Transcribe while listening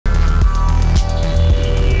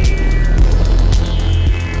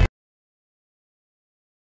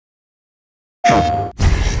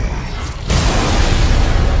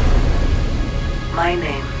My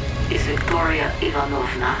name is Victoria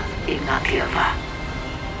Ivanovna Ignatieva.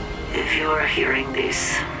 If you are hearing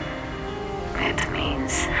this, it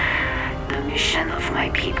means the mission of my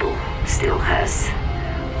people still has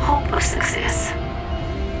hope of success.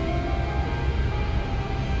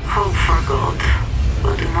 Hope for God,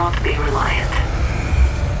 but do not be reliant.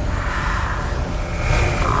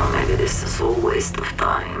 Maybe this is all waste of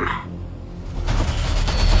time.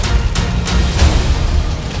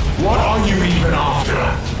 What are you even after?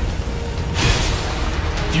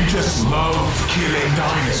 You just love killing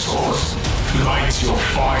dinosaurs. Lights your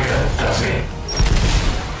fire, does it?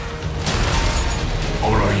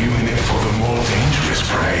 Or are you in it for the more dangerous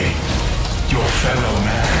prey? Your fellow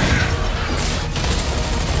man?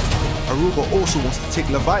 Aruba also wants to take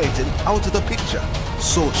Leviathan out of the picture.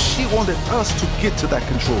 So she wanted us to get to that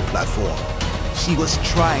control platform. She was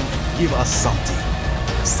trying to give us something.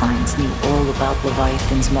 Signs knew all about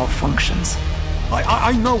Leviathan's malfunctions.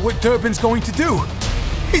 I know what Durbin's going to do.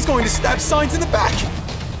 He's going to stab Signs in the back.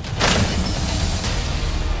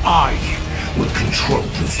 I will control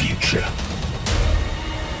the future.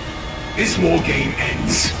 This war game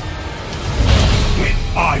ends when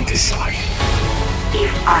I decide.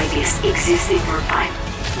 If ideas exist in your time,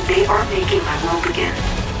 they are making my world again.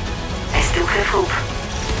 I still have hope.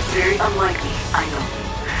 Very unlike me, I know.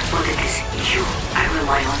 But it is you I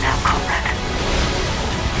rely on now, comrade.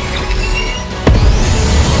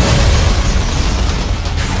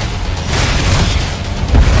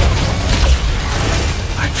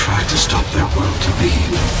 I tried to stop their world to be,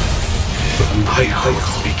 but my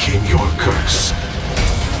hope became your curse.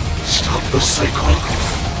 Stop the cycle.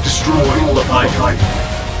 Destroy all of my life.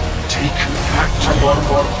 Take back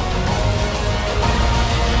tomorrow.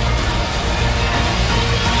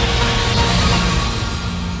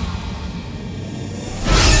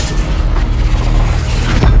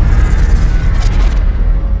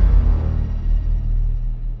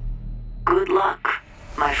 Good luck,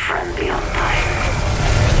 my friend beyond time.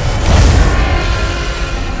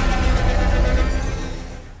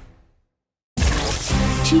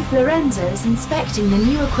 Chief Lorenzo is inspecting the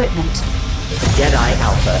new equipment. Deadeye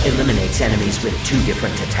Alpha eliminates enemies with 2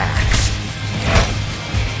 different attacks.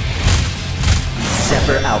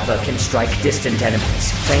 Zephyr Alpha can strike distant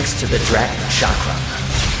enemies thanks to the Dragon Chakra.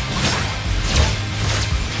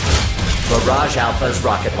 Barrage Alpha's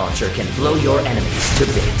rocket launcher can blow your enemies to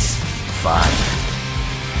bits. Fun.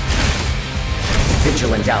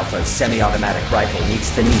 Vigilant Alpha's semi-automatic rifle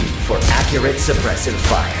meets the need for accurate suppressive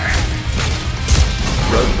fire.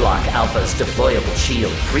 Roadblock Alpha's deployable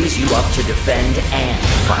shield frees you up to defend and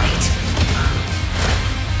fight.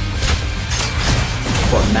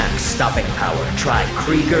 For max stopping power, try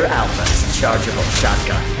Krieger Alpha's chargeable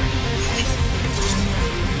shotgun.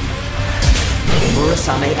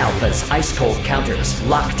 Murasame Alpha's ice-cold counters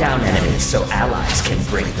lock down enemies so allies can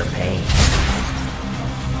bring the pain.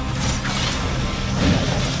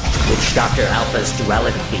 Witch Doctor Alpha's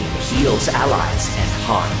duality beam heals allies and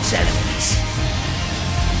harms enemies.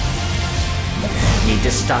 Need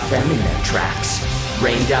to stop them in their tracks?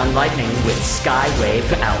 Rain down lightning with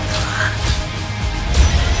Skywave Alpha.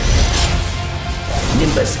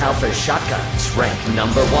 Nimbus Alpha's shotguns rank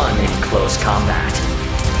 #1 in close combat.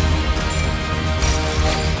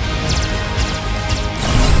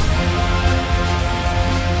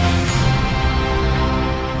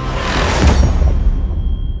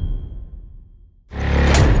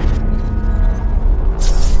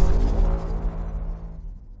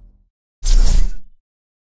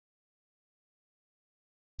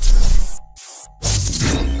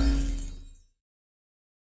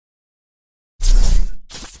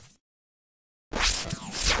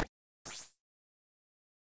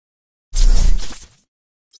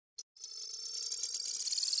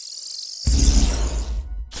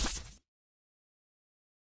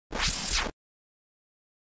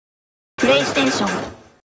 PlayStation